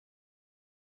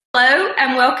Hello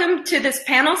and welcome to this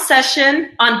panel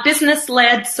session on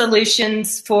business-led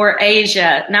solutions for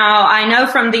Asia. Now, I know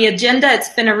from the agenda it's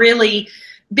been a really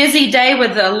busy day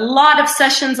with a lot of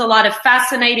sessions, a lot of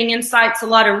fascinating insights, a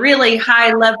lot of really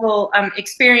high-level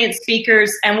experienced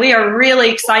speakers, and we are really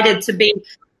excited to be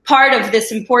part of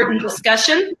this important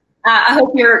discussion. I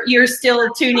hope you're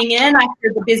still tuning in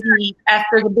after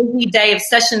the busy day of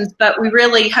sessions, but we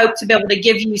really hope to be able to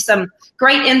give you some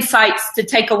great insights to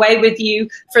take away with you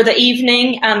for the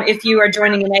evening if you are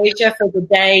joining in Asia, for the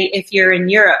day if you're in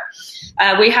Europe.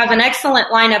 We have an excellent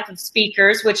lineup of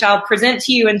speakers, which I'll present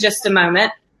to you in just a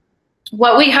moment.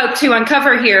 What we hope to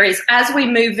uncover here is as we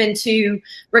move into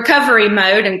recovery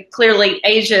mode, and clearly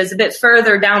Asia is a bit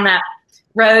further down that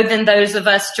road than those of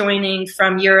us joining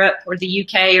from Europe or the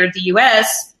UK or the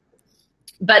US.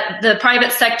 But the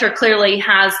private sector clearly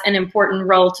has an important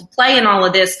role to play in all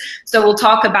of this. So we'll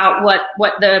talk about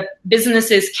what the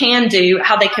businesses can do,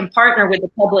 how they can partner with the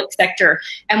public sector,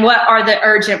 and what are the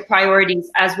urgent priorities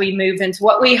as we move into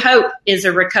what we hope is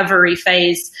a recovery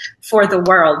phase for the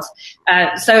world.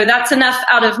 So that's enough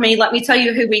out of me. Let me tell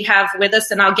you who we have with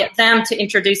us, and I'll get them to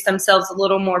introduce themselves a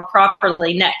little more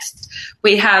properly next.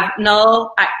 We have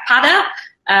Noel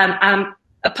Akpata.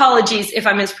 Apologies if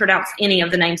I mispronounce any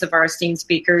of the names of our esteemed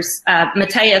speakers.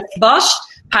 Matthias, Bosch,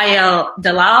 Payal,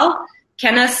 Dalal,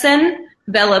 Kanesan,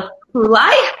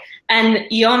 Veluppillai, and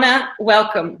Yonah,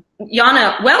 Welker.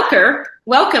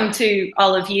 Welcome to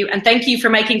all of you, and thank you for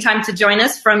making time to join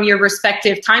us from your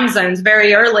respective time zones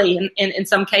very early in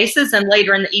some cases and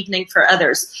later in the evening for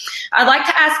others. I'd like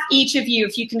to ask each of you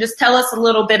if you can just tell us a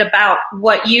little bit about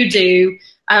what you do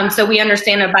so we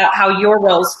understand about how your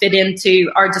roles fit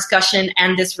into our discussion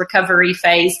and this recovery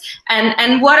phase.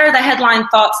 And what are the headline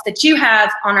thoughts that you have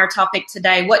on our topic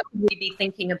today? What should we be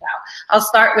thinking about? I'll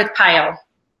start with Payal.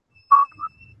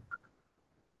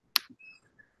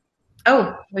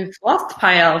 Oh, we've lost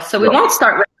Payal, so we won't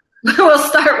start with, we'll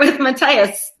start with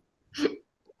Matthias.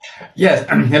 Yes,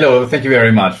 hello, thank you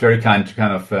very much. Very kind to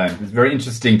kind of, it's very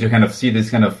interesting to kind of see this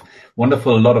kind of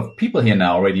wonderful lot of people here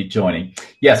now already joining.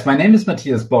 Yes, my name is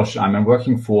Matthias Bosch. I'm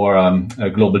working for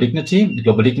Global Dignity.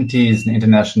 Global Dignity is an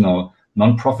international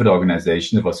non-profit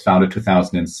organization. It was founded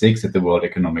 2006 at the World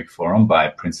Economic Forum by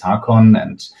Prince Haakon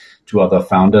and two other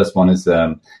founders. One is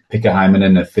Pekka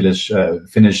Heinonen, a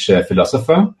Finnish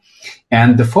philosopher.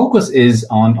 And the focus is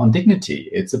on dignity.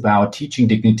 It's about teaching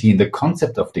dignity and the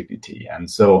concept of dignity. And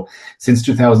so since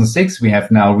 2006, we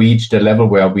have now reached a level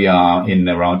where we are in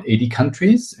around 80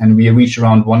 countries, and we reach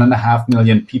around 1.5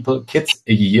 million kids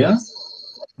a year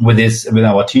with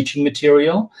our teaching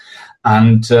material.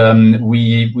 And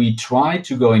we try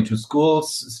to go into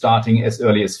schools starting as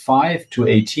early as 5 to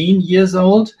 18 years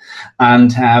old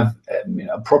and have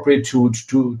appropriate to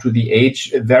the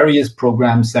age various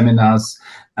programs, seminars,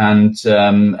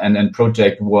 and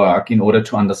project work in order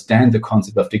to understand the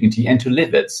concept of dignity and to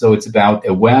live it. So it's about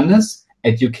awareness,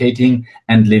 educating,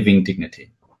 and living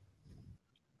dignity.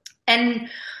 And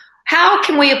how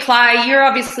can we apply, you're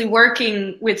obviously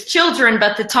working with children,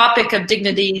 but the topic of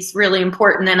dignity is really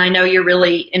important, and I know you're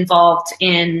really involved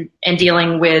in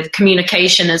dealing with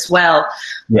communication as well.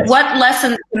 Yes. What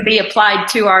lessons can be applied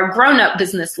to our grown-up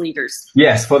business leaders?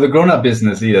 Yes, for the grown-up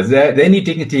business leaders, they need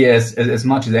dignity as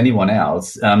much as anyone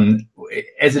else.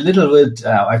 As a little bit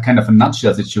kind of a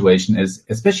nutshell situation is,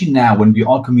 especially now when we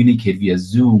all communicate via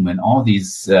Zoom and all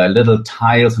these little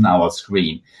tiles on our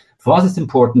screen, for us it's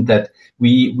important that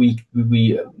we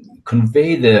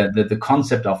convey the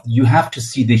concept of you have to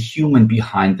see the human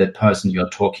behind that person you're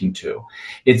talking to.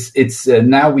 It's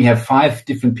now we have 5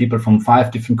 different people from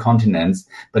 5 different continents,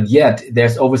 but yet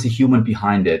there's always a human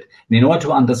behind it. And in order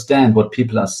to understand what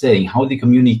people are saying, how they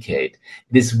communicate,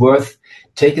 it is worth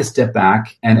take a step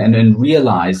back and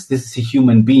realize this is a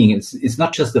human being. It's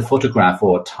not just a photograph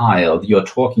or a tile you're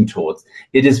talking towards.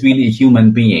 It is really a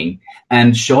human being,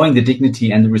 and showing the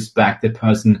dignity and the respect the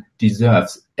person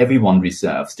deserves. Everyone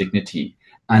deserves dignity.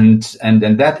 And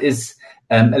that is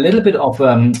a little bit of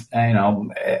a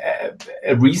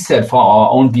reset for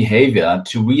our own behavior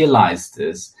to realize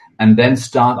this and then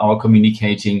start our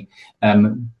communicating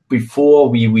before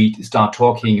we start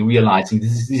talking, realizing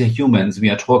these are humans we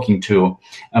are talking to,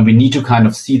 and we need to kind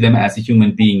of see them as a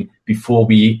human being before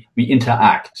we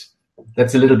interact.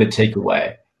 That's a little bit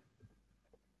takeaway.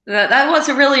 That was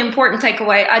a really important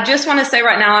takeaway. I just want to say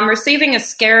right now, I'm receiving a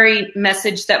scary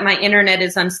message that my internet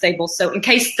is unstable. So in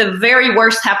case the very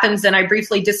worst happens and I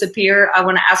briefly disappear, I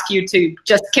want to ask you to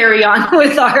just carry on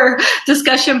with our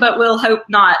discussion, but we'll hope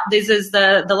not. This is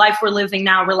the life we're living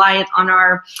now, reliant on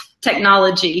our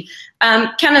technology.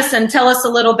 Kanesan, tell us a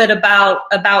little bit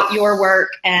about your work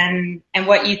and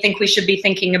what you think we should be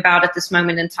thinking about at this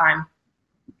moment in time.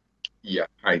 Yeah,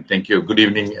 hi, thank you. Good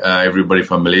evening, everybody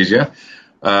from Malaysia.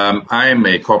 I'm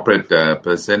a corporate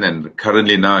person, and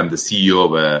currently now I'm the CEO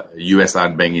of a US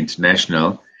Art Bank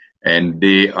International, and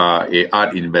they are a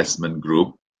art investment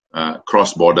group,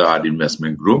 cross-border art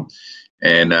investment group,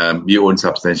 and we own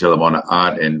substantial amount of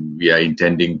art, and we are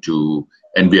intending to,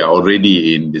 and we are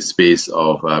already in the space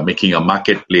of making a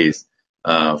marketplace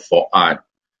for art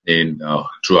in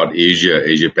throughout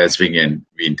Asia Pacific, and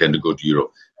we intend to go to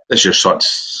Europe. That's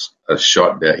a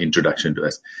short introduction to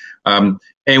us.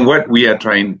 And what we are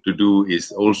trying to do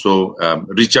is also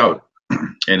reach out.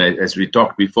 And as we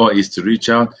talked before, is to reach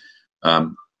out.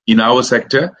 In our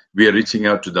sector, we are reaching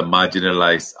out to the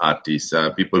marginalized artists,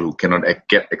 people who cannot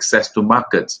get access to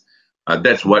markets.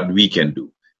 That's what we can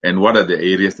do. And what are the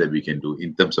areas that we can do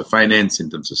in terms of finance,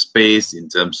 in terms of space, in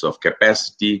terms of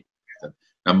capacity.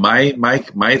 Now,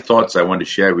 my thoughts I want to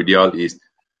share with you all is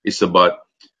it's about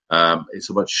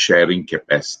sharing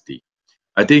capacity.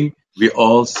 I think we're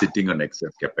all sitting on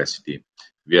excess capacity.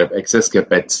 We have excess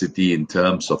capacity in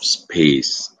terms of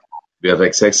space. We have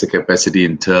excess capacity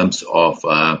in terms of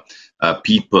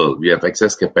people. We have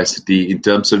excess capacity in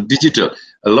terms of digital.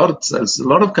 A lot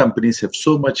of companies have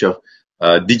so much of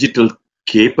digital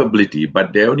capability,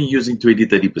 but they're only using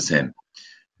 20-30%.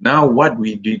 Now, what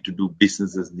we need to do,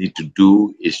 businesses need to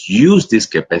do, is use this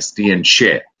capacity and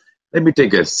share. Let me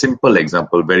take a simple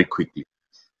example very quickly.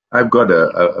 I've got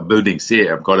a building. Say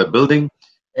I've got a building,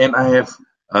 and I have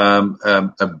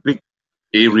a big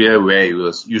area where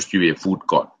it used to be a food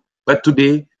court. But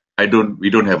today, we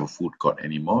don't have a food court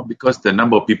anymore because the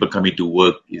number of people coming to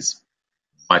work is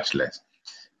much less,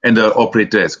 and the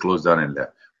operator has closed down and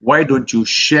left. Why don't you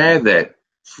share that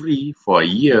free for a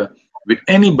year with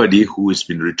anybody who has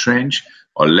been retrenched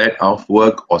or let off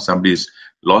work or somebody's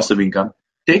loss of income?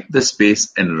 Take the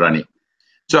space and run it.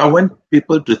 So I want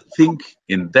people to think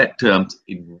in that terms,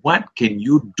 in what can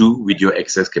you do with your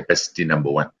excess capacity, number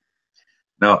one.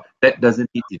 Now, that doesn't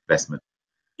need investment.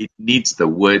 It needs the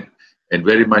word, and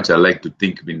very much I like to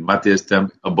think in Matthias'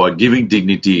 terms about giving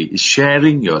dignity, is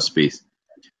sharing your space.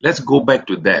 Let's go back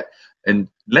to that, and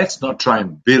let's not try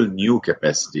and build new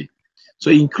capacity. So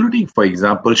including, for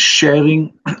example,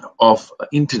 sharing of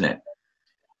internet.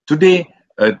 Today,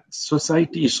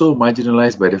 society is so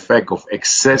marginalized by the fact of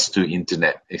access to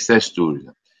internet, access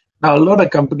to. Now, a lot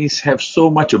of companies have so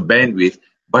much of bandwidth,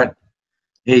 but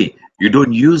hey, you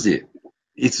don't use it.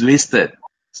 It's wasted.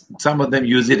 Some of them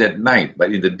use it at night,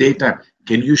 but in the daytime,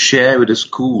 can you share with a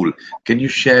school? Can you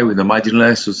share with a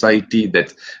marginalized society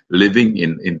that's living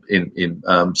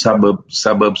in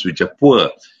suburbs which are poor?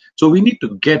 So we need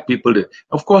to get people to,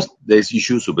 of course, there's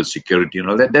issues of security and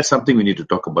all that. That's something we need to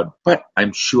talk about, but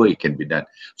I'm sure it can be done.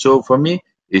 So for me,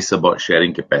 it's about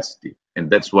sharing capacity.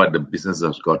 And that's what the business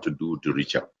has got to do to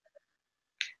reach out.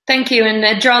 Thank you. And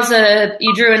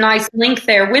you drew a nice link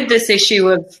there with this issue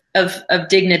of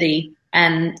dignity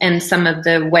and some of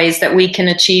the ways that we can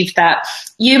achieve that.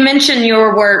 You mentioned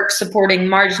your work supporting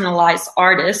marginalized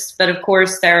artists, but of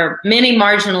course there are many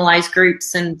marginalized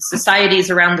groups and societies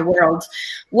around the world.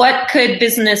 What could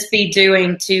business be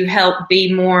doing to help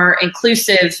be more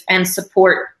inclusive and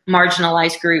support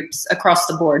marginalized groups across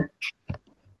the board?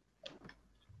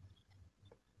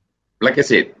 Like I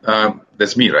said,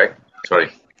 that's me, right? Sorry.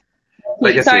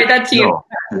 That's you.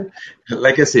 No.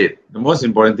 Like I said, the most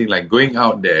important thing, like going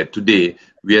out there today,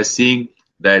 we are seeing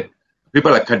that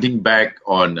people are cutting back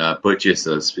on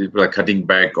purchases. People are cutting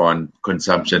back on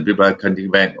consumption. People are cutting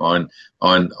back on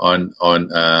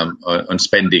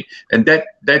spending, and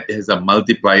that has a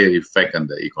multiplier effect on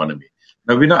the economy.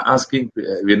 Now we're not asking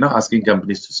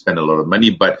companies to spend a lot of money,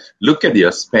 but look at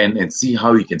your spend and see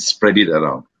how you can spread it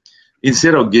around.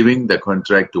 Instead of giving the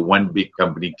contract to one big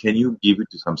company, can you give it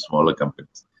to some smaller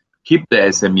companies? Keep the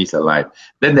SMEs alive.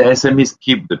 Then the SMEs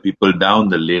keep the people down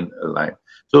the lane alive.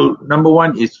 So number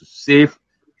one is to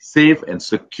save and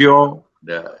secure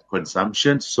the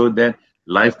consumption so that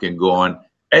life can go on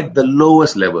at the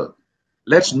lowest level.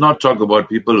 Let's not talk about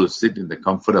people who sit in the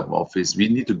comfort of office. We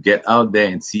need to get out there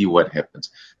and see what happens.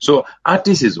 So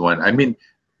artists is one. I mean,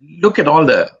 look at all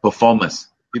the performers,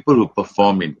 people who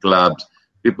perform in clubs,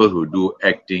 people who do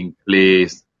acting,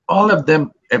 plays, all of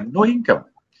them have no income.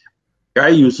 Guy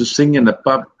used to sing in the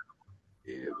pub.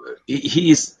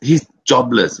 His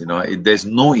jobless, there's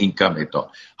no income at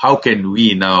all. How can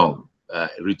we now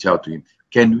reach out to him?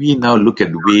 Can we now look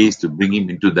at ways to bring him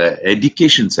into the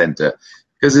education center?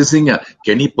 Because the thing,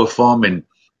 can he perform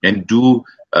and do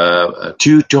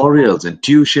tutorials and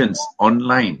tuitions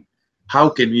online? How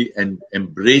can we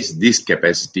embrace this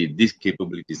capacity, this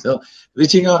capability? So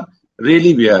reaching out,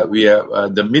 really, we are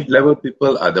the mid-level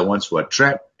people are the ones who are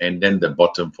trapped, and then the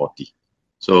bottom 40.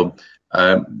 So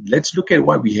let's look at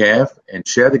what we have and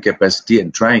share the capacity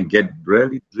and try and get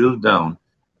really drilled down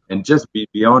and just be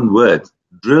beyond words.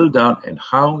 Drill down and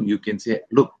how you can say,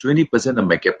 look, 20% of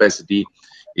my capacity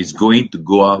is going to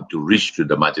go out to reach to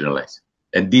the marginalized.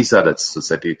 And these are the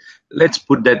society. Let's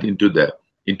put that into the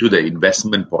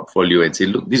investment portfolio and say,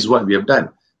 look, this is what we have done.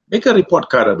 Make a report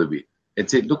card out of it and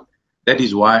say, look, that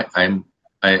is why I'm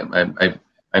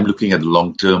looking at the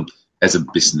long term as a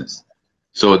business.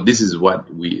 So this is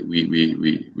what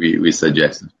we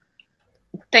suggest.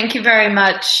 Thank you very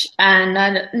much.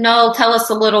 And Noel, tell us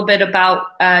a little bit about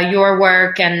your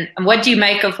work and what do you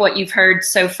make of what you've heard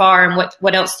so far, and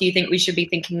what else do you think we should be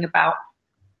thinking about?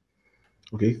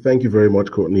 Okay, thank you very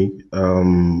much, Courtney.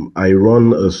 I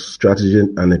run a strategy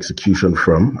and execution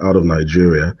firm out of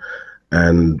Nigeria,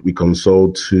 and we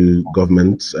consult to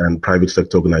governments and private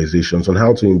sector organizations on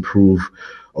how to improve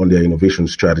on their innovation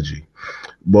strategy.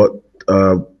 But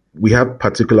we have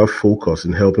particular focus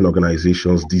in helping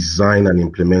organizations design and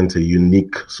implement a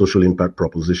unique social impact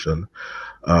proposition,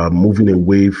 moving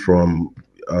away from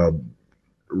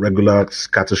regular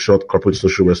scattershot corporate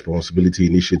social responsibility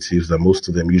initiatives that most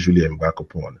of them usually embark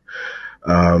upon.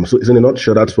 So in a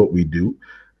nutshell, that's what we do.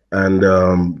 And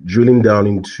drilling down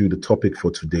into the topic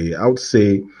for today, I would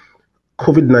say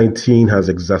COVID-19 has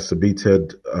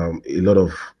exacerbated a lot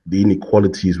of the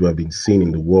inequalities we have been seeing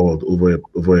in the world over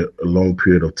a long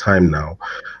period of time now.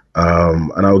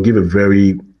 And I'll give a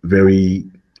very, very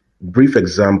brief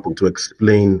example to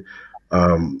explain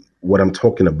what I'm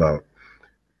talking about.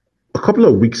 A couple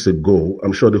of weeks ago,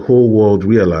 I'm sure the whole world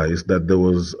realized that there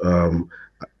was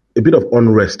a bit of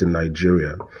unrest in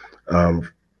Nigeria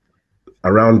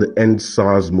around the End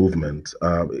SARS movement.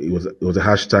 It was a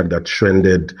hashtag that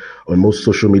trended on most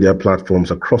social media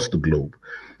platforms across the globe.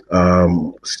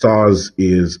 SARS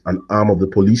is an arm of the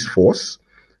police force,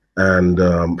 and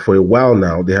for a while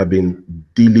now, they have been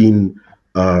dealing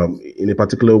in a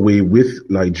particular way with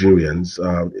Nigerians,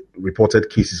 reported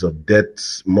cases of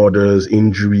deaths, murders,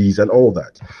 injuries, and all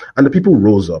that. And the people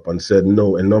rose up and said,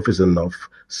 no, enough is enough.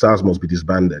 SARS must be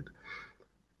disbanded.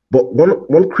 But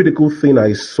one critical thing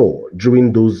I saw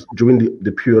during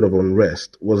the period of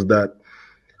unrest was that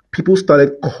people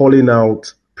started calling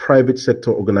out private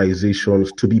sector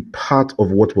organizations to be part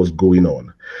of what was going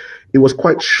on. It was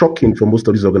quite shocking for most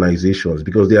of these organizations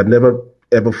because they had never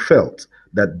ever felt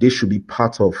that they should be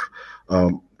part of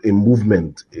a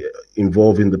movement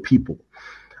involving the people.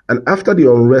 And after the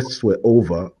unrests were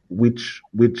over, which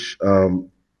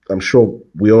I'm sure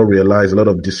we all realize a lot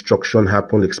of destruction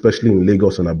happened, especially in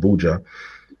Lagos and Abuja,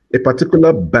 a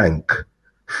particular bank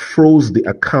froze the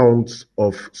accounts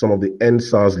of some of the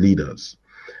NSARS leaders.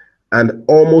 And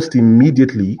almost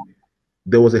immediately,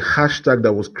 there was a hashtag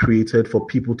that was created for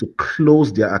people to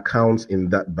close their accounts in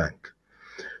that bank.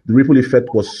 The ripple effect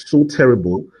was so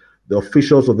terrible, the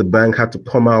officials of the bank had to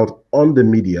come out on the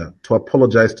media to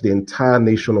apologize to the entire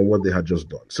nation on what they had just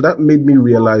done. So that made me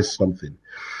realize something.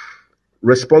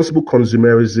 Responsible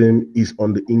consumerism is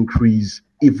on the increase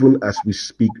even as we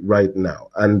speak right now.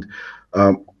 And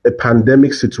a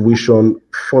pandemic situation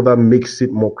further makes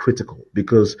it more critical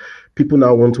because people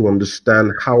now want to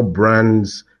understand how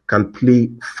brands can play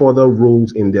further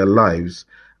roles in their lives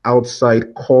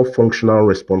outside core functional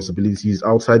responsibilities,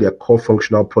 outside their core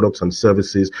functional products and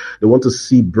services. They want to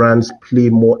see brands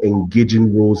play more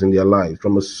engaging roles in their lives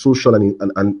from a social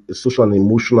and social and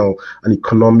emotional and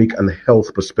economic and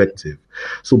health perspective.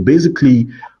 So basically,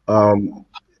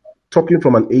 talking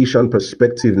from an Asian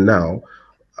perspective now,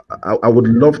 I would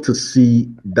love to see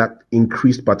that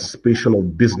increased participation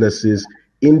of businesses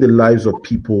in the lives of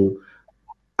people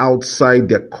outside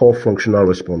their core functional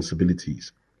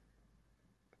responsibilities.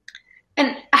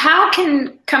 And how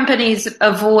can companies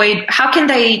how can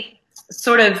they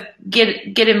sort of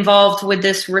get involved with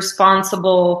this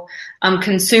responsible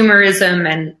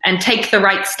consumerism and take the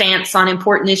right stance on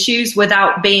important issues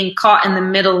without being caught in the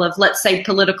middle of, let's say,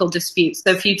 political disputes?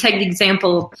 So if you take the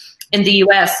example in the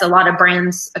US, a lot of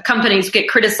companies get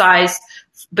criticized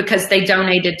because they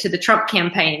donated to the Trump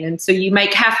campaign. And so you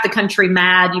make half the country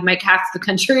mad, you make half the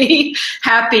country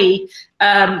happy.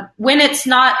 When it's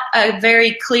not a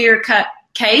very clear-cut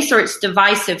case or it's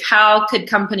divisive, how could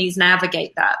companies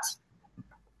navigate that?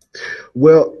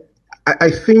 Well,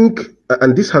 I think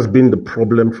and this has been the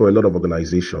problem for a lot of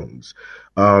organizations.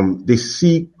 They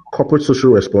see corporate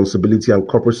social responsibility and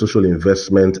corporate social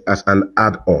investment as an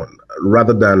add-on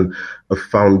rather than a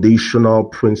foundational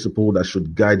principle that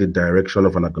should guide the direction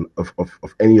of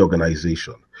any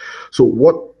organization. So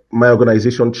what my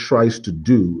organization tries to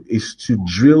do is to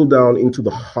drill down into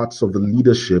the hearts of the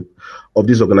leadership of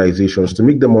these organizations to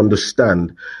make them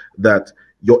understand that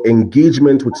your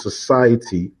engagement with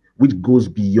society, which goes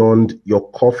beyond your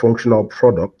core functional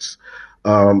products,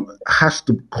 has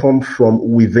to come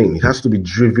from within. It has to be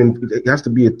driven. It has to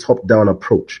be a top-down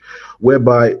approach,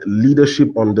 whereby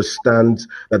leadership understands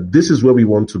that this is where we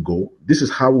want to go. This is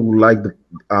how we would like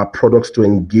our products to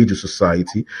engage with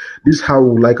society. This is how we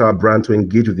would like our brand to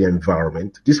engage with the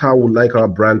environment. This is how we would like our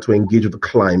brand to engage with the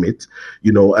climate,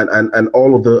 and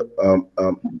all of the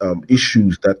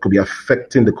issues that could be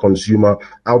affecting the consumer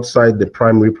outside the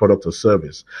primary product or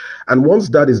service. And once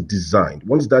that is designed,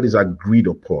 once that is agreed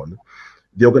upon,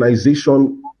 the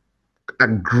organization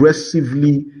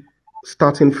aggressively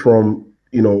starting from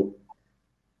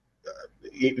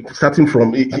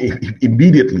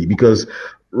immediately, because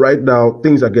right now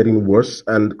things are getting worse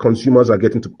and consumers are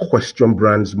getting to question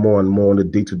brands more and more on a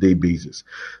day-to-day basis.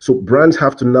 So brands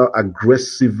have to now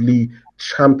aggressively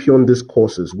champion these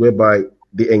courses whereby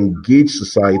they engage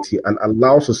society and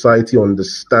allow society to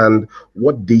understand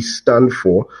what they stand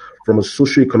for from a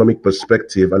socio-economic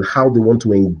perspective and how they want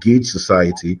to engage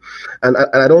society. And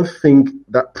I don't think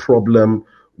that problem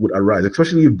would arise,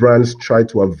 especially if brands try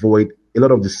to avoid a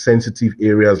lot of the sensitive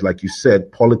areas, like you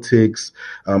said, politics,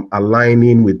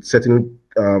 aligning with certain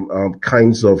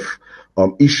kinds of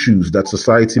issues that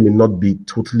society may not be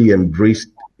totally embraced,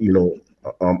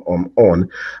 on.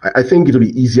 I think it'll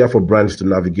be easier for brands to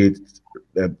navigate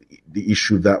the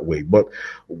issue that way. But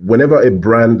whenever a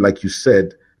brand, like you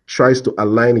said, tries to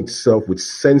align itself with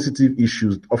sensitive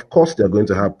issues, of course they're going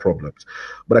to have problems.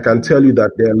 But I can tell you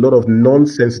that there are a lot of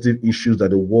non-sensitive issues that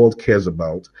the world cares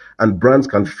about, and brands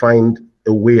can find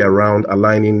a way around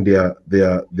aligning their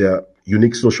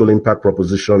unique social impact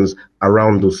propositions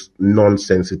around those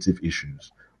non-sensitive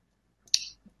issues.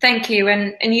 Thank you.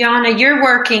 And Yonah, you're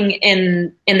working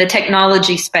in the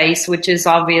technology space, which is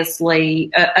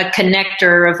obviously a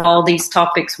connector of all these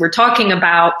topics we're talking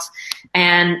about,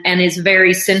 and is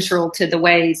very central to the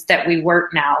ways that we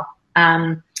work now.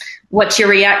 What's your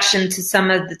reaction to some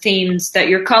of the themes that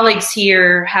your colleagues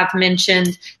here have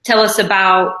mentioned? Tell us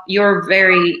about your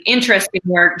very interesting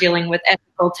work dealing with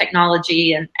ethical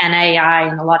technology and AI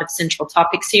and a lot of central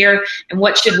topics here. And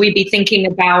what should we be thinking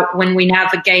about when we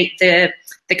navigate the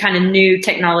kind of new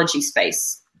technology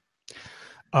space?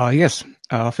 Yes,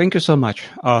 thank you so much.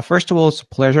 First of all, it's a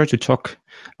pleasure to talk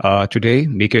today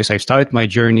because I started my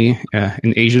journey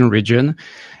in Asian region,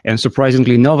 and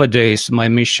surprisingly nowadays my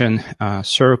mission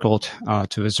circled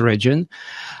to this region.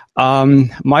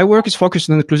 My work is focused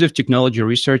on inclusive technology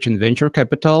research and venture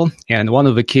capital, and one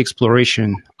of the key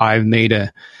exploration I've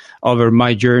made over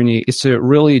my journey is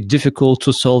really difficult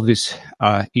to solve these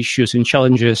issues and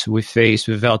challenges we face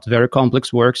without very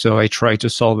complex work, so I try to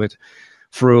solve it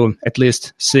through at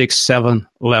least 6-7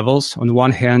 levels. On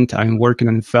one hand, I'm working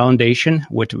on foundation,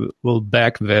 which will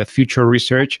back the future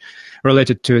research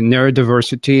related to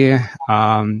neurodiversity.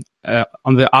 On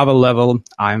the other level,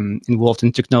 I'm involved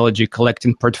in technology,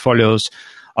 collecting portfolios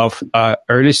of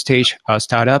early stage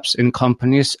startups and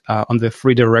companies on the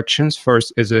 3 directions.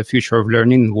 First is the future of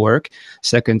learning and work.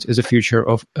 Second is the future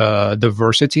of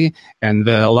diversity. And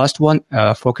the last one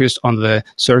focused on the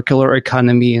circular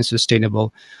economy and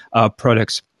sustainable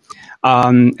products.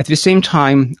 At the same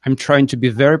time, I'm trying to be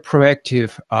very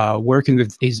proactive, working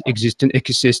with existing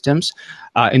ecosystems.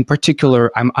 In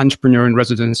particular, I'm entrepreneur in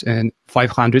residence in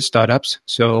 500 startups.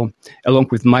 So along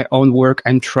with my own work,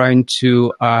 I'm trying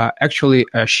to actually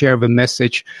share the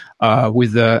message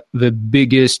with the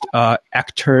biggest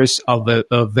actors of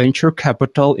the venture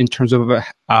capital in terms of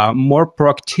more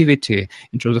proactivity,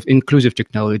 in terms of inclusive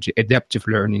technology, adaptive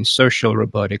learning, social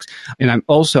robotics. And I'm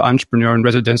also entrepreneur in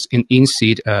residence in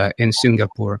INSYNQ in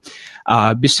Singapore.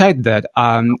 Beside that,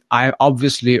 I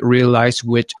obviously realized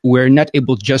we're not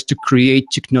able just to create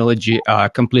technology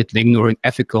completely ignoring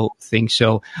ethical things.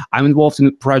 So I'm involved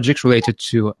in projects related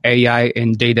to AI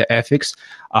and data ethics.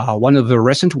 One of the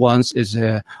recent ones is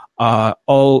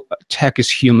All Tech is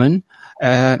Human.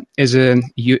 Is a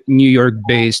New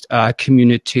York-based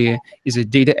community, is a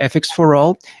data ethics for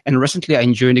all. And recently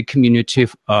I joined a community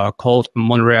called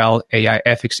Montreal AI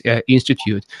Ethics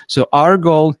Institute. So our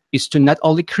goal is to not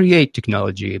only create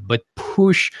technology, but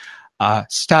push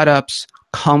startups,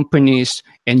 companies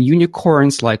and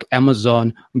unicorns like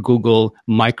Amazon, Google,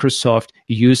 Microsoft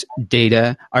use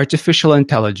data, artificial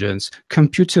intelligence,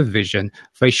 computer vision,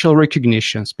 facial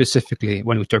recognition, specifically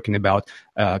when we're talking about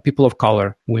people of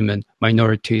color, women,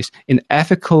 minorities, in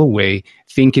ethical way,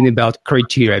 thinking about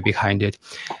criteria behind it.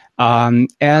 And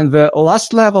the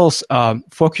last levels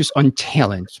focus on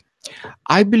talent.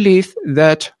 I believe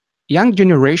that young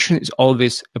generation is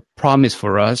always a promise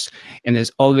for us, and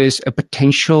there's always a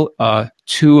potential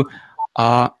to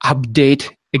update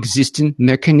existing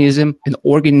mechanism and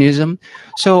organism.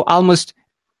 So almost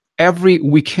every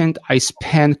weekend I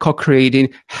spend co-creating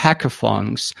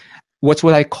hackathons. What's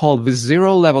what I call the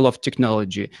zero level of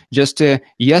technology. Just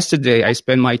yesterday, I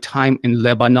spent my time in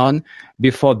Lebanon.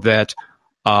 Before that,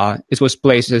 it was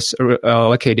places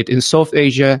located in South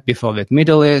Asia. Before that,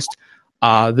 Middle East.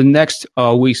 The next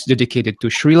weeks dedicated to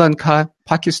Sri Lanka,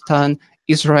 Pakistan,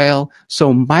 Israel.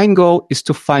 So my goal is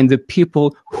to find the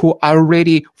people who are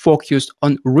already focused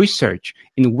on research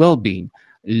in well-being,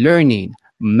 learning,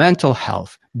 mental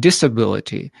health,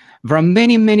 disability. There are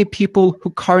many, many people who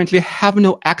currently have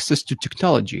no access to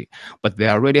technology, but they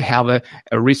already have a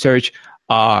research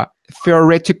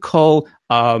theoretical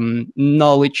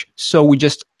knowledge. So we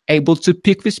just able to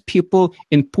pick these people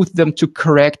and put them to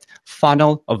correct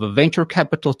funnel of a venture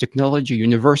capital technology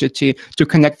university to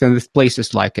connect them with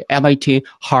places like MIT,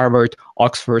 Harvard,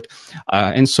 Oxford,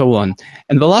 and so on.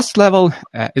 And the last level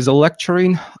is a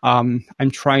lecturing. I'm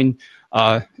trying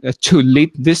to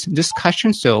lead this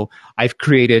discussion. So I've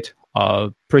created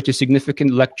a pretty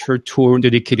significant lecture tour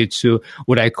dedicated to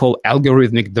what I call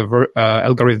algorithmic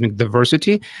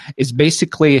diversity. It's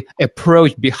basically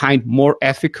approach behind more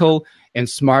ethical and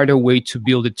smarter way to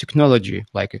build a technology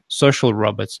like social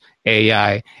robots,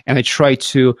 AI, and I try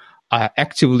to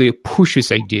actively push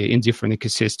this idea in different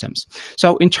ecosystems.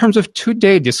 So in terms of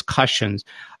today discussions,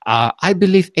 I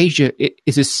believe Asia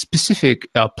is a specific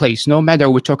place, no matter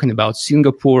we're talking about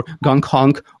Singapore, Hong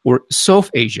Kong, or South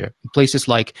Asia, places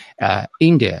like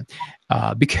India,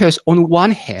 because on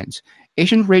one hand,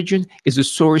 Asian region is a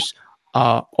source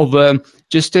of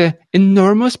just an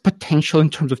enormous potential in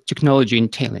terms of technology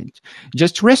and talent.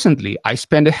 Just recently, I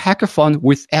spent a hackathon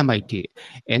with MIT,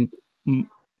 and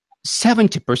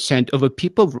 70% of the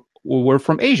people were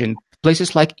from Asian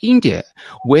places like India,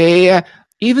 where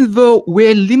even though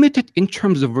we're limited in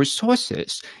terms of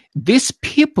resources, these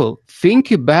people think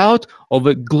about of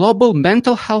a global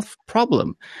mental health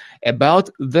problem, about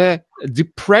the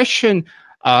depression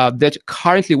that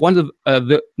currently one of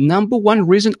the number one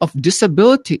reason of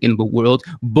disability in the world,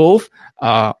 both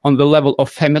on the level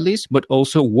of families, but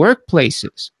also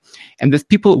workplaces. And that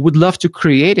people would love to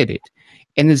create it.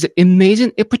 And it's an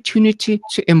amazing opportunity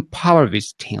to empower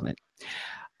this talent.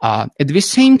 At the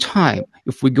same time,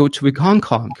 if we go to Hong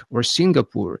Kong or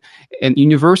Singapore and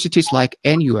universities like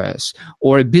NUS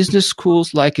or business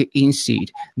schools like INSYNQ,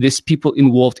 these people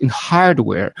involved in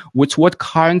hardware, which what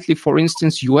currently, for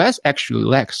instance, US actually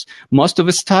lacks. Most of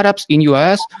the startups in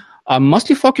US are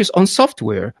mostly focused on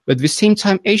software, but at the same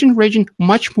time, Asian region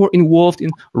much more involved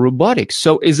in robotics.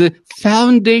 So is a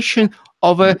foundation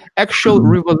of an actual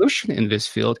revolution in this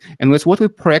field. And that's what we're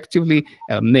proactively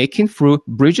making through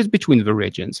bridges between the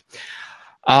regions.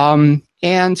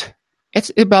 And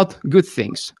it's about good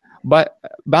things, but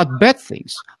about bad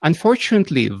things.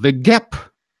 Unfortunately, the gap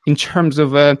in terms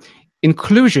of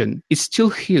inclusion is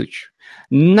still huge.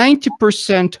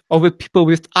 90% of the people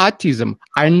with autism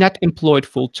are not employed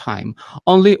full time.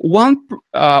 Only one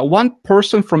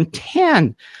person from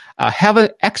 10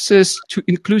 have access to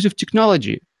inclusive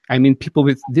technology. I mean, people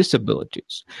with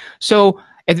disabilities. So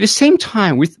at the same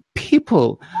time, with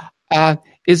people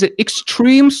is an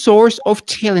extreme source of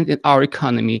talent in our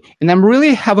economy. And I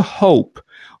really have a hope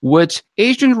with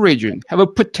Asian region have a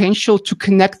potential to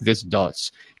connect these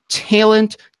dots.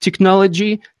 Talent,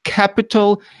 technology,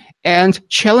 capital, and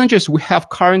challenges we have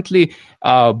currently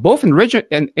both in region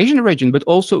and Asian region, but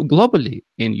also globally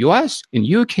in US, in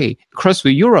UK, across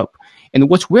the Europe. And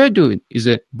what we're doing is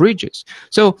bridges.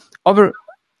 So over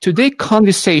today's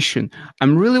conversation, I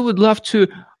really would love to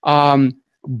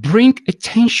bring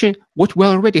attention what we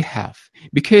already have,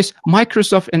 because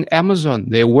Microsoft and Amazon,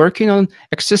 they're working on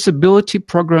accessibility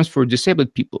programs for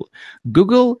disabled people.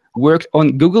 Google worked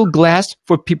on Google Glass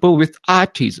for people with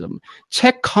autism.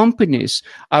 Tech companies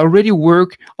already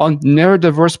work on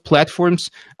neurodiverse platforms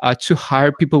to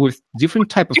hire people with different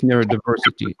type of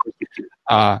neurodiversity.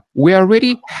 We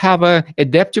already have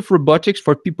adaptive robotics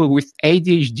for people with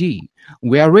ADHD.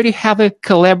 We already have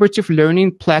collaborative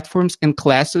learning platforms and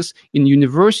classes in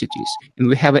universities, and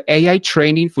we have AI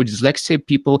training for dyslexia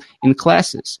people in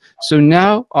classes. So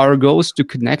now our goal is to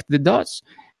connect the dots.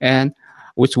 And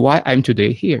which is why I'm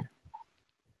today here.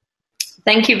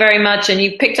 Thank you very much. And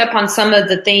you picked up on some of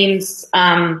the themes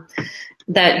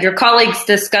that your colleagues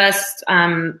discussed,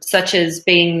 such as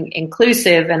being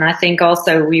inclusive. And I think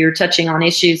also we were touching on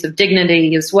issues of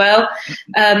dignity as well.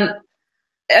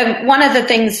 One of the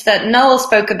things that Noel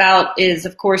spoke about is,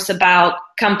 of course, about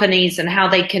companies and how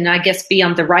they can, I guess, be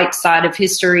on the right side of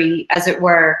history, as it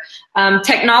were.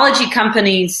 Technology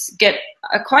companies get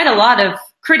quite a lot of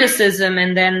criticism,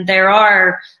 and then there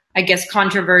are, I guess,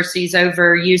 controversies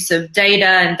over use of data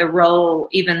and the role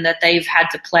even that they've had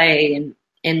to play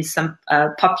in some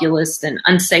populist and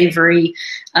unsavory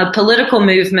political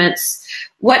movements.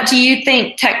 What do you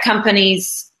think tech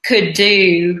companies could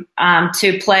do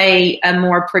to play a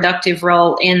more productive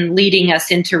role in leading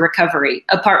us into recovery,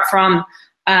 apart from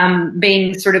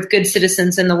being sort of good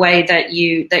citizens in the way that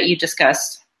you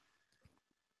discussed,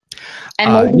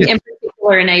 and in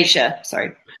particular in Asia?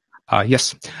 Sorry.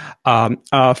 Yes.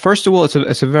 First of all,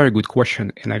 it's a very good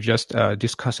question, and I just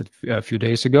discussed it a few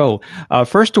days ago.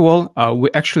 First of all,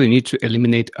 we actually need to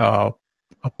eliminate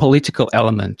a political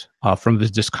element from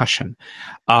this discussion.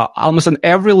 Almost on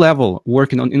every level,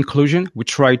 working on inclusion, we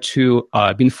try to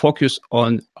be focused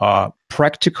on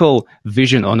practical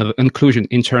vision on inclusion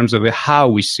in terms of how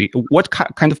we see what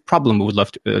kind of problem we would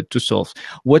love to solve,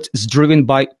 what is driven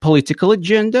by political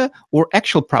agenda or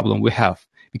actual problem we have,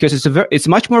 because it's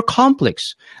much more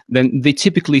complex than they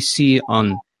typically see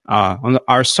on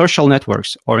our social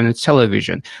networks or in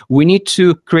television. We need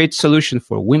to create solution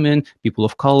for women, people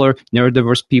of color,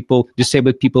 neurodiverse people,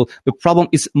 disabled people. The problem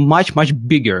is much, much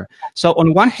bigger. So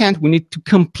on one hand, we need to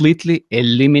completely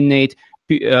eliminate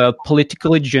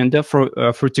political agenda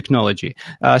for technology.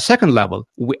 Second level,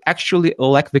 we actually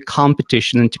lack the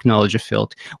competition in technology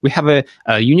field. We have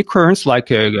unicorns like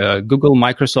Google,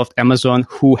 Microsoft, Amazon,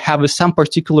 who have some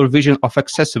particular vision of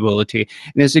accessibility.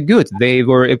 And it's good. They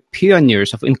were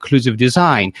pioneers of inclusive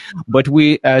design, but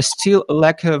we still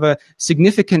lack of a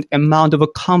significant amount of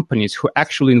companies who are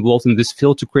actually involved in this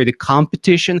field to create a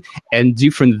competition and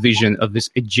different vision of this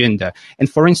agenda. And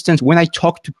for instance, when I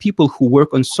talk to people who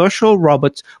work on social robots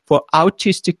for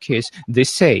autistic kids, they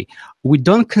say, we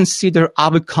don't consider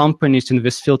other companies in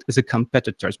this field as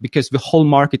competitors because the whole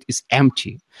market is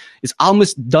empty. It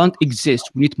almost don't exist.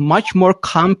 We need much more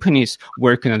companies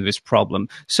working on this problem.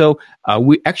 So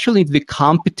we actually need the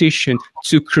competition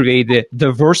to create a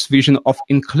diverse vision of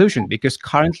inclusion, because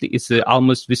currently it's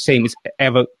almost the same as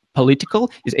ever political,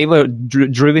 is ever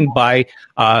driven by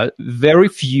very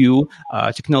few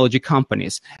technology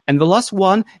companies. And the last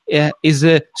one is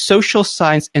a social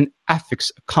science and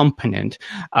ethics component.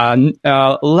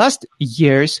 Last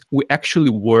years, we actually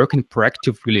work and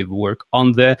proactively work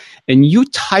on a new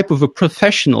type of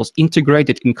professionals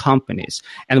integrated in companies.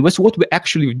 And that's what we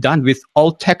actually done with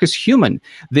All Tech is Human.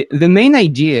 The main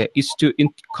idea is to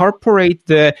incorporate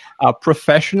the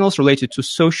professionals related to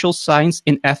social science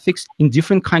and ethics in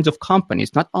different kinds of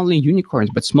companies, not only unicorns,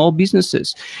 but small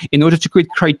businesses, in order to create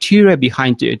criteria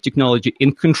behind the technology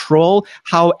and control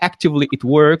how actively it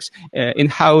works and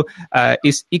how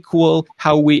is equal,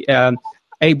 how we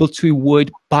able to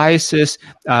avoid biases,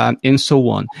 and so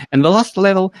on. And the last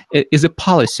level is the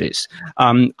policies.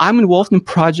 I'm involved in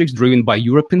projects driven by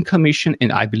European Commission,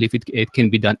 and I believe it can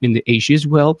be done in the Asia as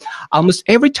well. Almost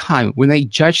every time when I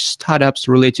judge startups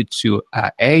related to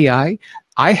AI,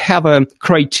 I have a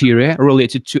criteria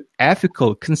related to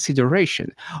ethical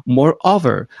consideration.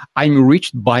 Moreover, I'm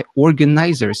reached by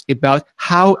organizers about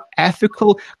how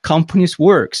ethical companies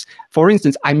works. For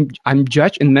instance, I'm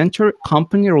judge and mentor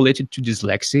company related to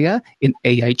dyslexia in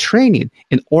AI training,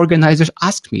 and organizers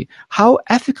ask me how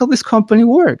ethical this company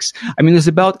works. I mean, it's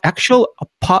about actual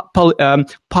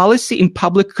policy in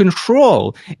public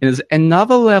control, and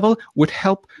another level would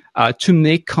help to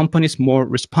make companies more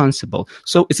responsible.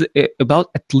 So it's about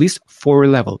at least 4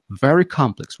 levels. Very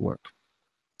complex work.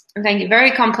 Thank you.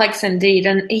 Very complex indeed.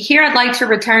 And here I'd like to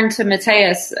return to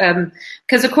Matthias,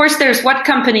 because of course there's what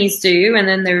companies do, and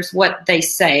then there's what they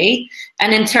say.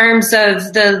 And in terms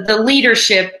of the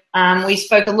leadership, we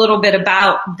spoke a little bit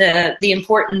about the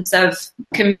importance of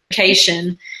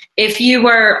communication. If you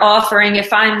were offering,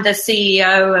 if I'm the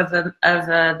CEO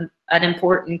of an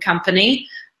important company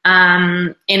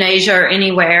in Asia or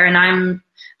anywhere, and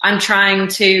I'm trying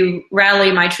to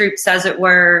rally my troops, as it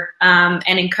were, and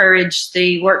encourage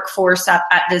the workforce at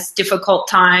this difficult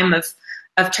time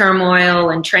of turmoil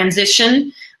and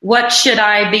transition, what should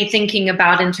I be thinking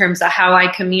about in terms of how I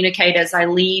communicate as I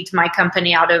lead my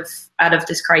company out of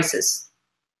this crisis?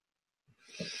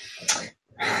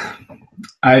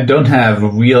 I don't have a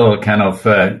real kind of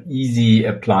easy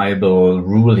applicable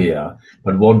rule here,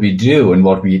 but what we do and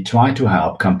what we try to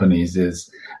help companies is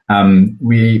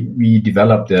we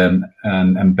developed an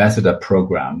ambassador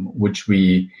program, which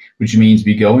means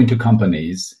we go into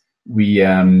companies,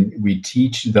 we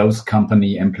teach those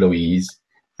company employees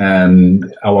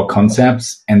our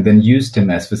concepts, and then use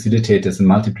them as facilitators and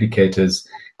multiplicators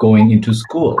going into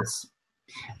schools,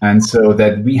 and so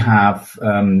that we have.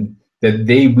 That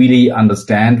they really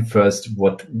understand first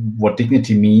what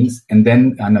dignity means, and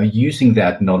then using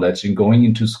that knowledge and going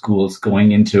into schools,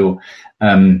 going into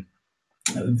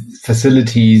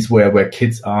facilities where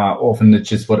kids are,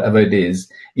 orphanages, whatever it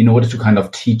is, in order to kind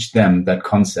of teach them that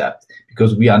concept.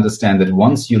 Because we understand that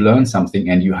once you learn something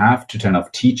and you have to kind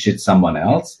of teach it someone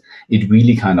else, it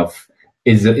really kind of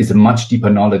is a much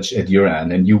deeper knowledge at your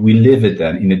end, and you will live it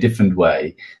then in a different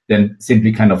way than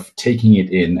simply kind of taking it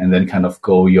in and then kind of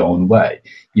go your own way.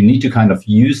 You need to kind of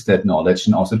use that knowledge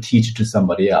and also teach it to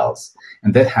somebody else.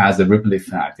 And that has a ripple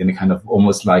effect and a kind of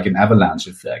almost like an avalanche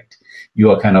effect. You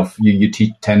are kind of, you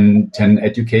teach 10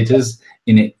 educators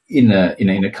in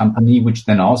a company, which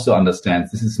then also understands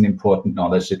this is an important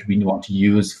knowledge that we want to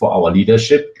use for our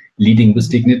leadership, leading with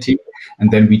dignity.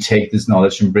 And then we take this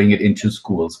knowledge and bring it into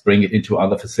schools, bring it into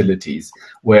other facilities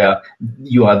where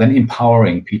you are then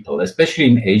empowering people, especially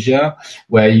in Asia,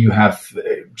 where you have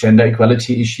gender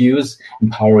equality issues,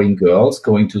 empowering girls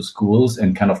going to schools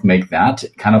and kind of make that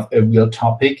kind of a real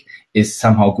topic is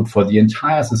somehow good for the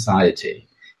entire society.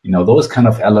 Those kind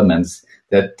of elements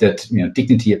that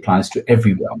dignity applies to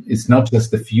everyone. It's not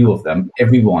just a few of them.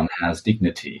 Everyone has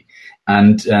dignity.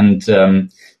 And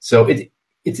so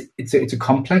it's a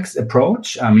complex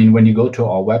approach. I mean, when you go to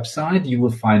our website, you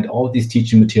will find all this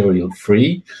teaching material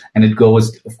free, and it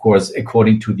goes, of course,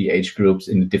 according to the age groups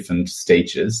in the different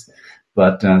stages.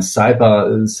 But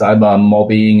cyber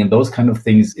mobbing and those kind of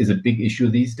things is a big issue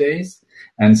these days.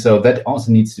 And so that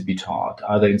also needs to be taught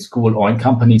either in school or in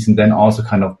companies, and then also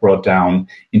kind of brought down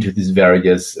into these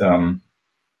various kind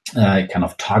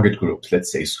of target groups,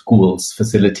 let's say schools,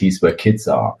 facilities where kids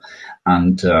are.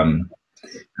 And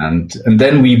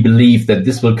then we believe that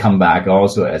this will come back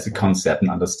also as a concept and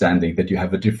understanding that you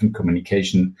have a different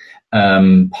communication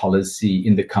policy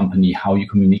in the company, how you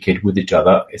communicate with each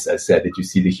other. As I said, that you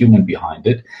see the human behind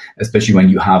it, especially when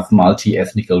you have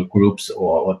multi-ethnical groups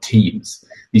or teams.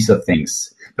 These are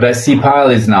things. But I see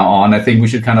Payal is now on. I think we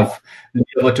should kind of leave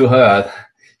over to her.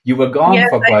 You were gone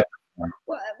for quite a time.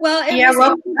 Well,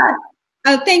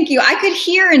 oh, thank you. I could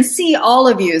hear and see all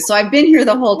of you, so I've been here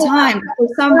the whole time. For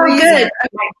some reason,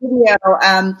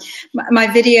 my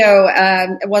video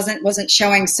wasn't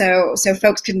showing, so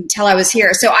folks couldn't tell I was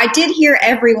here. So I did hear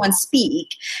everyone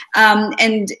speak,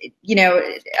 and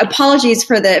apologies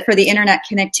for the internet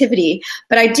connectivity.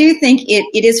 But I do think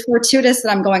it is fortuitous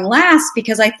that I'm going last,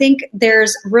 because I think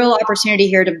there's real opportunity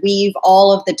here to weave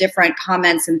all of the different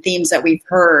comments and themes that we've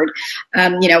heard.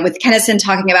 With Kanesan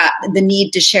talking about the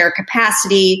need to share capacity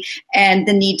and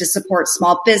the need to support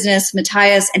small business,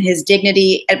 Matthias and his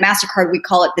dignity. At Mastercard, we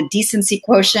call it the decency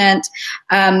quotient.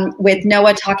 With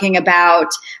Noel talking about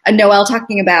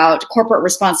corporate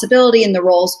responsibility and the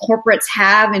roles corporates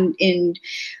have in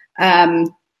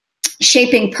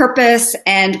shaping purpose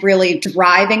and really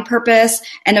driving purpose.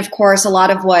 And of course, a lot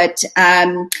of what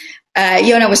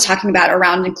Yonah was talking about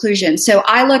around inclusion. So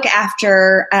I look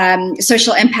after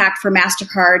social impact for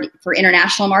Mastercard for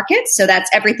international markets. So that's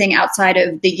everything outside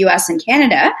of the US and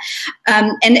Canada.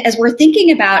 And as we're thinking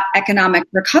about economic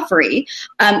recovery,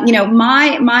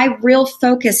 my real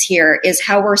focus here is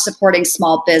how we're supporting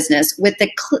small business with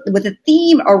the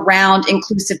theme around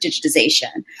inclusive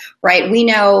digitization, right? We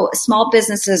know small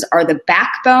businesses are the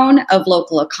backbone of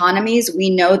local economies. We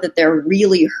know that they're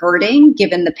really hurting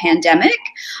given the pandemic.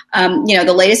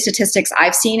 The latest statistics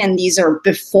I've seen, and these are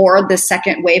before the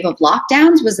second wave of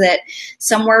lockdowns, was that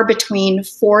somewhere between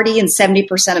 40 and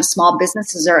 70% of small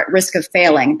businesses are at risk of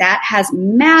failing. That has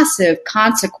massive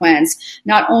consequence,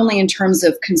 not only in terms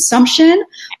of consumption,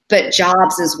 but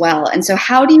jobs as well. And so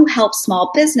how do you help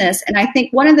small business? And I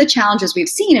think one of the challenges we've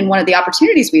seen and one of the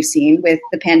opportunities we've seen with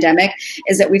the pandemic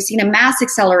is that we've seen a mass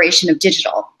acceleration of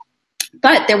digital.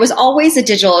 But there was always a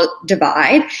digital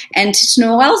divide. And to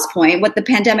Noel's point, what the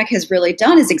pandemic has really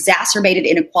done is exacerbated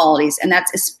inequalities. And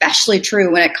that's especially true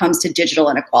when it comes to digital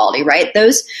inequality, right?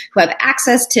 Those who have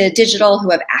access to digital, who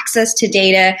have access to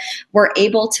data, were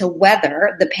able to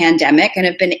weather the pandemic and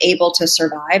have been able to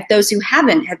survive. Those who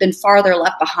haven't have been farther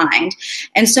left behind.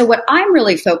 And so what I'm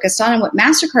really focused on and what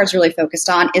Mastercard's really focused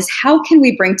on is how can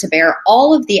we bring to bear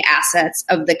all of the assets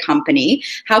of the company?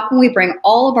 How can we bring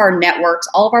all of our networks,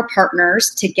 all of our partners,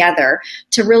 partners together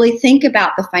to really think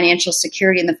about the financial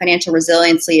security and the financial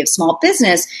resiliency of small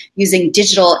business using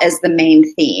digital as the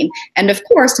main theme. And of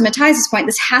course, to Matthias' point,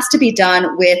 this has to be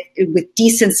done with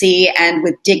decency and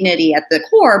with dignity at the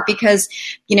core, because,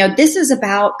 you know, this is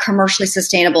about commercially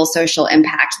sustainable social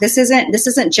impact. This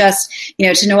isn't just, you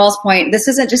know, to Noel's point, this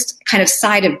isn't just kind of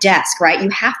side of desk, right? You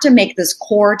have to make this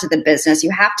core to the business.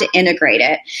 You have to integrate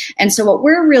it. And so what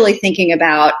we're really thinking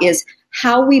about is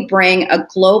how we bring a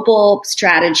global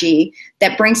strategy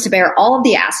that brings to bear all of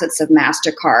the assets of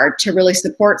Mastercard to really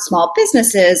support small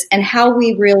businesses, and how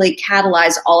we really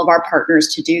catalyze all of our partners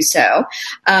to do so.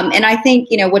 And I think,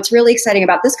 you know, what's really exciting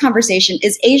about this conversation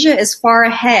is Asia is far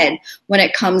ahead when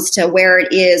it comes to where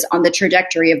it is on the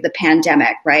trajectory of the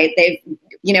pandemic, right?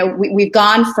 We've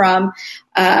gone from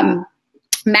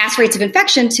mass rates of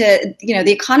infection to, you know,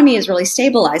 the economy is really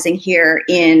stabilizing here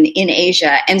in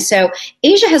Asia. And so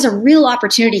Asia has a real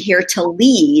opportunity here to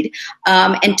lead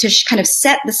and to kind of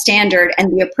set the standard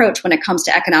and the approach when it comes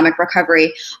to economic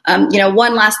recovery.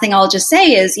 One last thing I'll just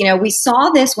say is, you know, we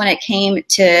saw this when it came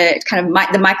to kind of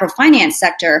the microfinance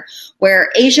sector,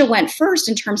 where Asia went first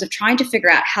in terms of trying to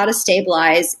figure out how to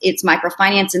stabilize its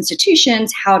microfinance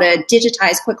institutions, how to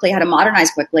digitize quickly, how to modernize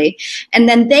quickly. And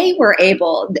then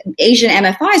Asian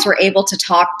MFIs were able to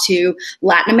talk to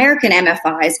Latin American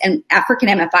MFIs and African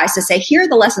MFIs to say, here are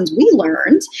the lessons we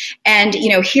learned, and, you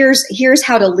know, here's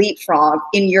how to leapfrog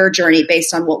in your journey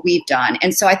based on what we've done.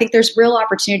 And so I think there's real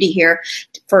opportunity here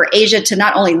for Asia to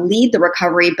not only lead the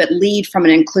recovery, but lead from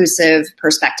an inclusive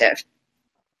perspective.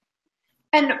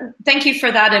 And thank you for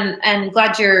that, and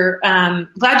glad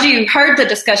you heard the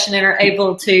discussion and are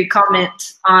able to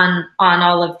comment on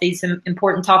all of these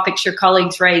important topics your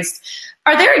colleagues raised.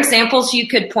 Are there examples you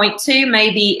could point to,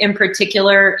 maybe in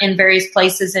particular in various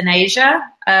places in Asia,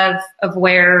 of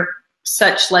where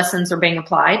such lessons are being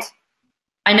applied?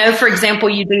 I know, for example,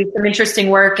 you do some interesting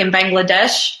work in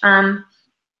Bangladesh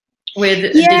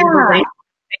with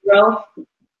digital.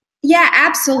 Yeah,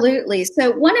 absolutely.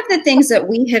 So one of the things that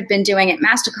we have been doing at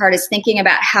Mastercard is thinking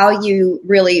about how you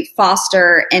really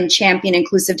foster and champion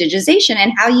inclusive digitization,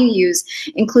 and how you use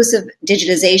inclusive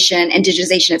digitization and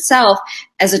digitization itself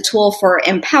as a tool for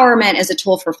empowerment, as a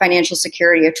tool for financial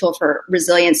security, a tool for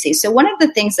resiliency. So one of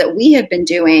the things that we have been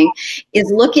doing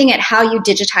is looking at how you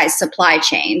digitize supply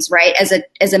chains, right,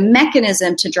 as a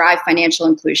mechanism to drive financial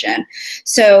inclusion.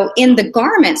 So in the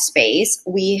garment space,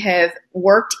 we have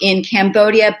worked in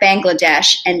Cambodia,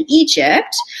 Bangladesh, and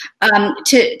Egypt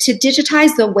to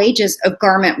digitize the wages of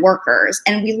garment workers.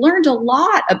 And we learned a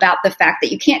lot about the fact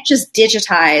that you can't just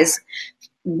digitize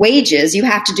wages. You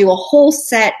have to do a whole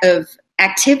set of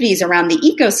activities around the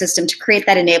ecosystem to create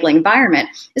that enabling environment,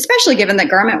 especially given that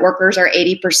garment workers are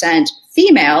 80%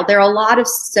 female. There are a lot of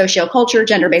socioculture,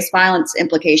 gender-based violence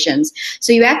implications.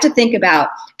 So you have to think about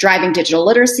driving digital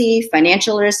literacy,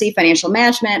 financial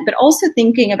management, but also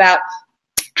thinking about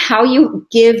how you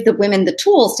give the women the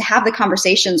tools to have the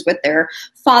conversations with their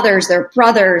fathers, their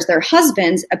brothers, their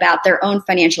husbands about their own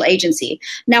financial agency.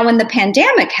 Now, when the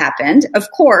pandemic happened, of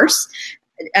course,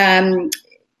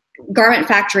 garment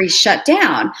factories shut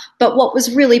down. But what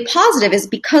was really positive is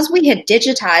because we had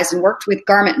digitized and worked with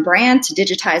garment brand to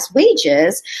digitize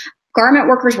wages, garment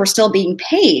workers were still being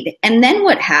paid. And then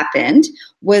what happened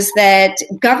was that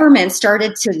government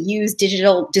started to use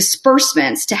digital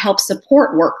disbursements to help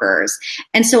support workers.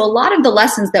 And so a lot of the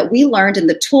lessons that we learned in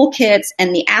the toolkits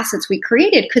and the assets we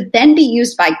created could then be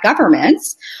used by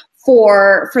governments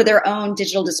for their own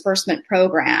digital disbursement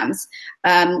programs.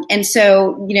 And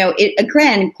so, you know,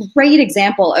 again, great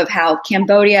example of how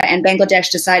Cambodia and Bangladesh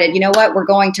decided, you know what, we're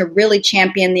going to really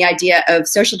champion the idea of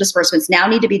social disbursements now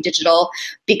need to be digital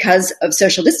because of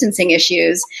social distancing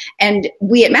issues. And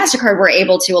we at Mastercard were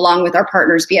able to, along with our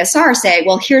partners BSR, say,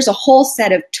 well, here's a whole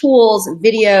set of tools,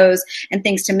 videos, and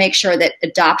things to make sure that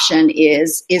adoption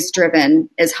is driven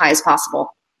as high as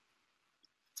possible.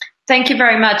 Thank you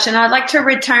very much. And I'd like to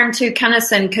return to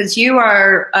Kanesan, because you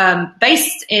are a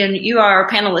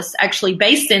panelist actually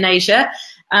based in Asia.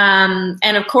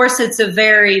 And of course, it's a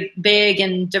very big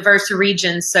and diverse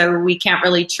region, so we can't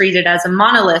really treat it as a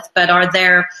monolith. But are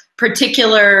there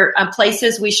particular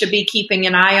places we should be keeping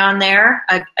an eye on there,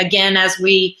 again, as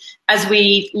we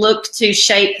look to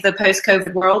shape the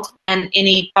post-COVID world, and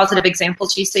any positive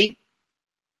examples you see?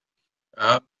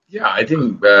 Yeah, I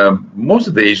think most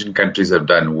of the Asian countries have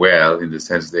done well in the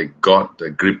sense they got the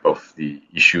grip of the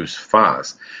issues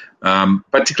fast.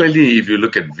 Particularly if you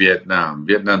look at Vietnam,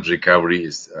 Vietnam's recovery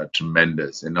is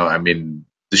tremendous. You know, I mean,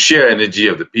 the sheer energy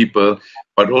of the people,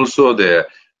 but also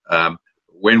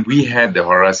when we had the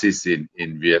Horasis in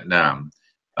Vietnam,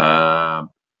 the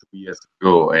years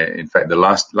ago. In fact, the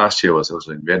last year was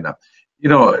also in Vietnam. You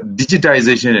know,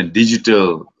 digitization and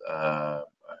digital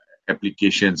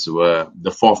applications were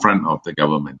the forefront of the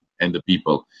government and the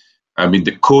people. I mean,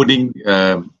 the coding,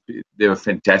 they were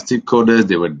fantastic coders.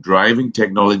 They were driving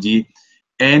technology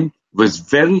and was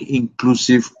very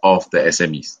inclusive of the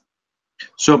SMEs.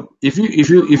 So if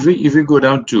you go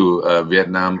down to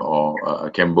Vietnam or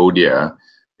Cambodia,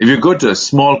 if you go to a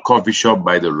small coffee shop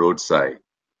by the roadside,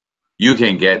 you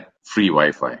can get free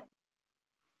Wi-Fi.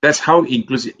 That's how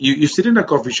inclusive. You sit in a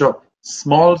coffee shop,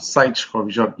 small size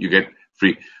coffee shop, you get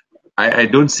free. I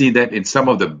don't see that in some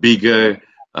of the bigger,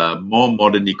 more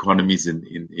modern economies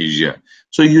in Asia.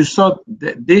 So you saw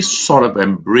that they sort of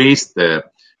embraced the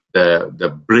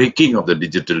breaking of the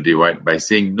digital divide by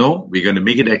saying, no, we're going to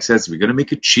make it access, we're going to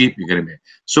make it cheap, we're going to make.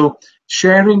 So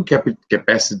sharing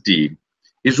capacity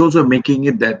is also making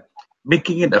it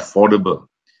affordable.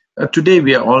 Today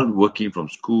we are all working from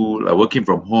school, working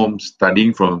from home,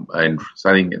 studying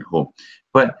at home.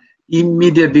 But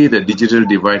immediately the digital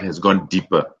divide has gone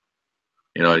deeper.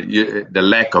 You know, the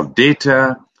lack of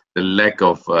data, the lack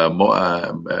of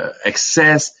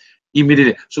access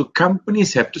immediately. So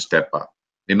companies have to step up,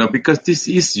 you know, because this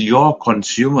is your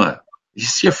consumer.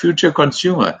 This is your future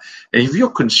consumer. And if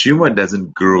your consumer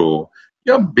doesn't grow,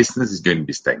 your business is going to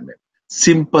be stagnant.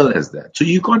 Simple as that. So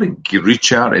you got to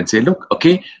reach out and say, look,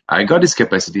 okay, I got this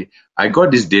capacity. I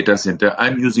got this data center.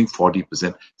 I'm using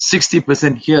 40%,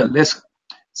 60% here.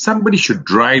 Somebody should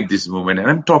drive this movement. And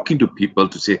I'm talking to people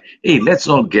to say, hey, let's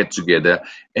all get together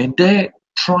and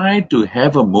try to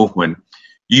have a movement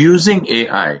using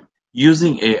AI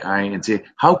and say,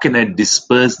 how can I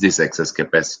disperse this excess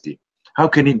capacity? How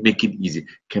can it make it easy?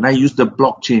 Can I use the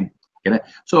blockchain?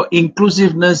 So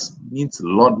inclusiveness means a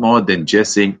lot more than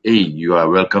just saying, hey, you are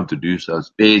welcome to do some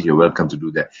space, you're welcome to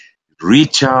do that.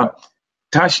 Reach out,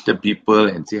 touch the people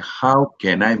and say, how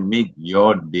can I make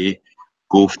your day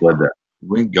go further?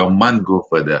 Make your month go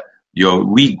further, your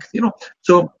week, you know.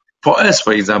 So for us,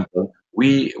 for example,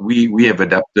 we have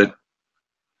adapted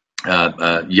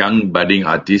young budding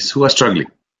artists who are struggling.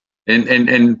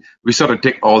 And we sort of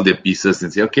take all their pieces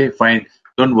and say, okay, fine,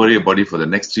 don't worry about it for the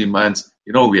next 3 months.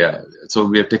 You know, we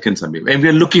have taken some, and we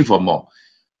are looking for more.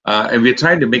 And we're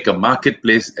trying to make a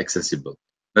marketplace accessible.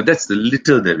 Now that's the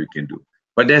little that we can do.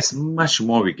 But there's much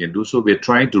more we can do. So we're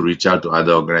trying to reach out to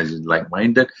other organizations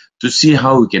like-minded to see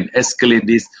how we can escalate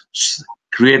this,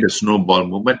 create a snowball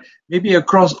movement, maybe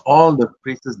across all the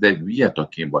places that we are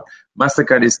talking about.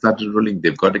 Mastercard has started rolling.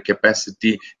 They've got the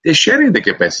capacity. They're sharing the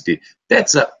capacity.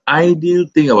 That's an ideal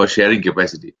thing about sharing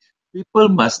capacity. People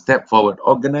must step forward.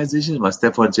 Organizations must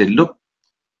step forward and say, look,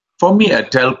 for me, a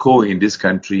telco in this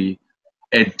country,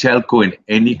 a telco in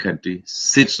any country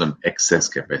sits on excess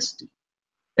capacity.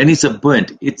 And it's a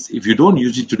burnt. If you don't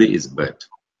use it today, it's burnt.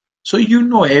 So you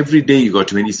know every day you got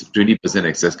 20%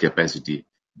 excess capacity.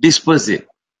 Disperse it,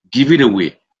 give it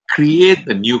away, create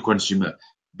the new consumer,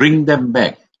 bring them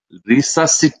back,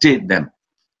 resuscitate them.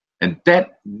 And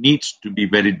that needs to be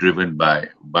very driven by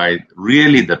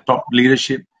really the top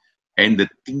leadership and the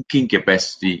thinking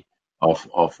capacity of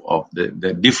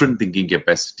the different thinking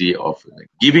capacity of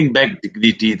giving back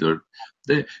dignity.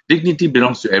 The dignity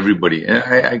belongs to everybody.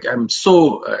 And I'm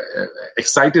so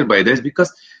excited by this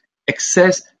because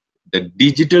the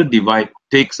digital divide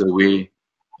takes away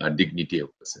dignity of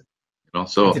a person. You know,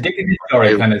 so it's a dignity story,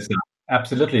 Kanesan.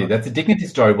 Absolutely, that's a dignity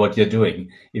story. What you're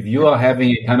doing, if you are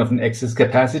having a kind of an excess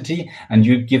capacity and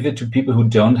you give it to people who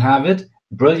don't have it,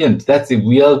 brilliant. That's a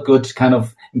real good kind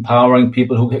of empowering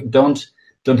people who don't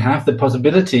have the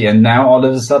possibility, and now all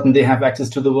of a sudden they have access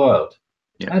to the world.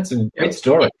 Yeah. That's a great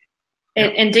story.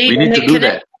 Indeed, we need to do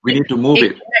that. We need to move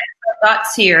it.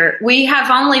 Thoughts here. We have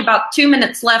only about 2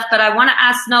 minutes left, but I want to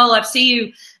ask Noel. I see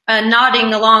you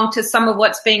nodding along to some of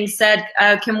what's being said.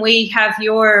 Can we have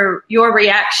your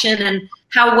reaction, and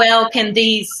how well can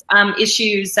these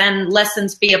issues and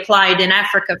lessons be applied in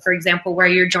Africa, for example, where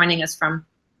you're joining us from?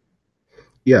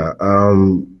 Yeah.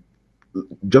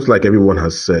 Just like everyone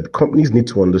has said, companies need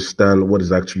to understand what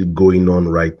is actually going on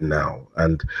right now,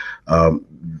 and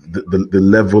the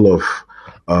level of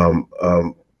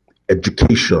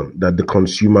education that the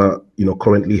consumer,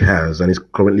 currently has and is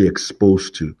currently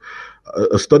exposed to.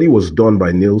 A study was done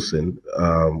by Nielsen,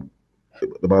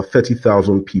 about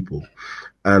 30,000 people,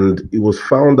 and it was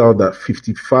found out that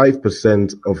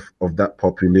 55% of that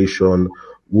population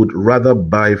would rather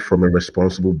buy from a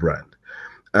responsible brand.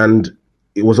 And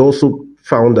it was also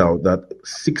found out that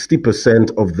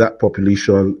 60% of that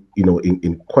population,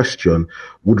 in question,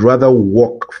 would rather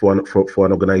work for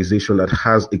an organization that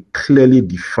has a clearly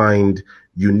defined,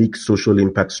 unique social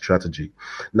impact strategy.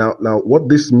 Now, what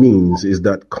this means is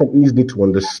that companies need to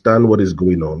understand what is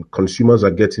going on. Consumers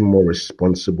are getting more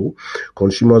responsible.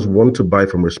 Consumers want to buy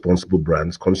from responsible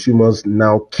brands. Consumers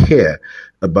now care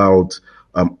about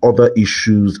other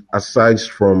issues aside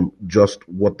from just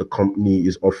what the company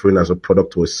is offering as a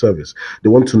product or a service. They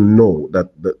want to know that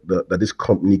that this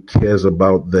company cares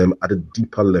about them at a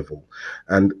deeper level.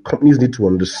 And companies need to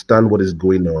understand what is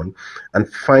going on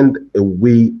and find a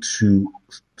way to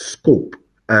scope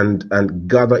and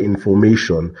gather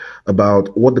information about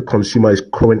what the consumer is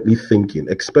currently thinking,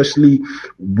 especially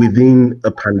within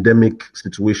a pandemic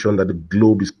situation that the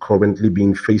globe is currently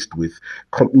being faced with.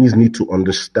 Companies need to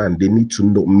understand. They need to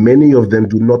know. Many of them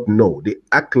do not know. They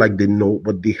act like they know,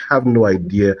 but they have no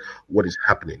idea what is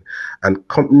happening. And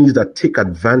companies that take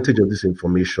advantage of this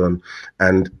information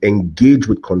and engage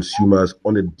with consumers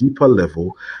on a deeper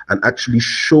level and actually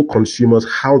show consumers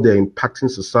how they're impacting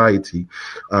society.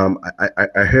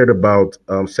 I heard about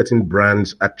certain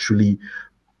brands actually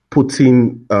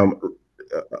putting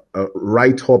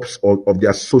write-ups of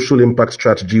their social impact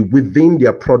strategy within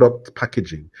their product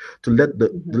packaging to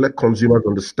let consumers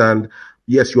understand,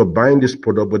 yes, you're buying this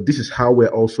product, but this is how we're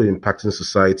also impacting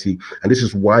society, and this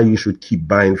is why you should keep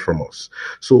buying from us.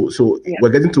 So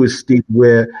We're getting to a state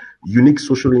where unique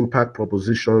social impact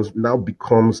propositions now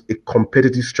becomes a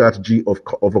competitive strategy of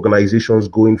organizations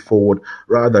going forward,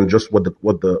 rather than just what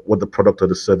the product or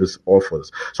the service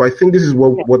offers. So I think this is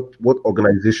what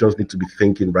organizations need to be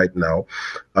thinking right now.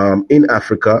 In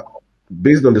Africa,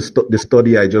 based on the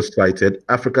study I just cited,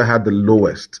 Africa had the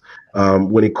lowest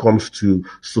when it comes to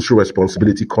social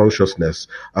responsibility consciousness.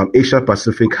 Asia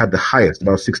Pacific had the highest,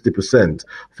 about 60%,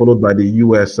 followed by the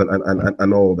US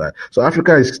and all that. So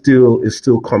Africa is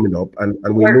still coming up, and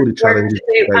we know the challenges,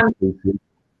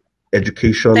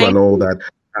 education and all that.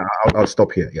 I'll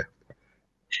stop here. Yeah.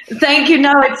 Thank you.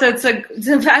 No, it's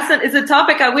a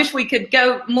topic I wish we could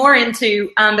go more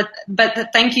into, but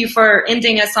thank you for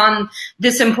ending us on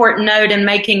this important note and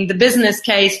making the business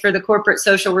case for the corporate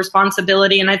social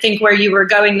responsibility. And I think where you were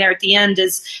going there at the end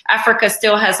is Africa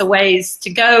still has a ways to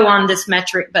go on this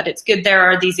metric, but it's good there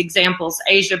are these examples.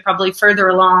 Asia probably further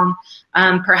along,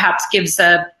 perhaps gives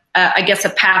a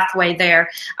pathway there.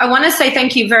 I want to say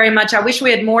thank you very much. I wish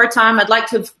we had more time. I'd like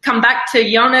to come back to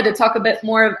Yonah to talk a bit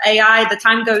more of AI. The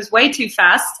time goes way too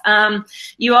fast.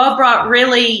 You all brought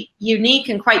really unique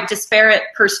and quite disparate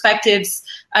perspectives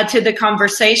to the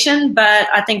conversation, but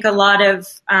I think a lot of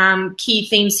key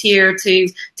themes here to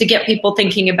get people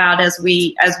thinking about as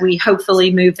we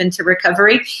hopefully move into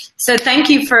recovery. So thank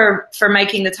you for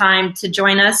making the time to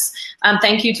join us.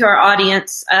 Thank you to our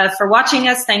audience for watching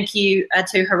us. Thank you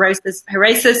to Horasis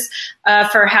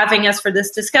for having us for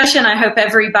this discussion. I hope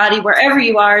everybody, wherever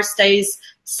you are, stays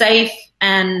safe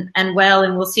and well,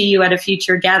 and we'll see you at a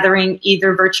future gathering,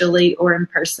 either virtually or in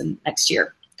person next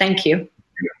year. Thank you.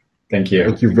 Thank you.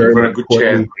 Thank you very much. Good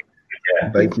chat.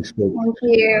 Thank you so much.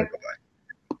 Thank you. Bye-bye.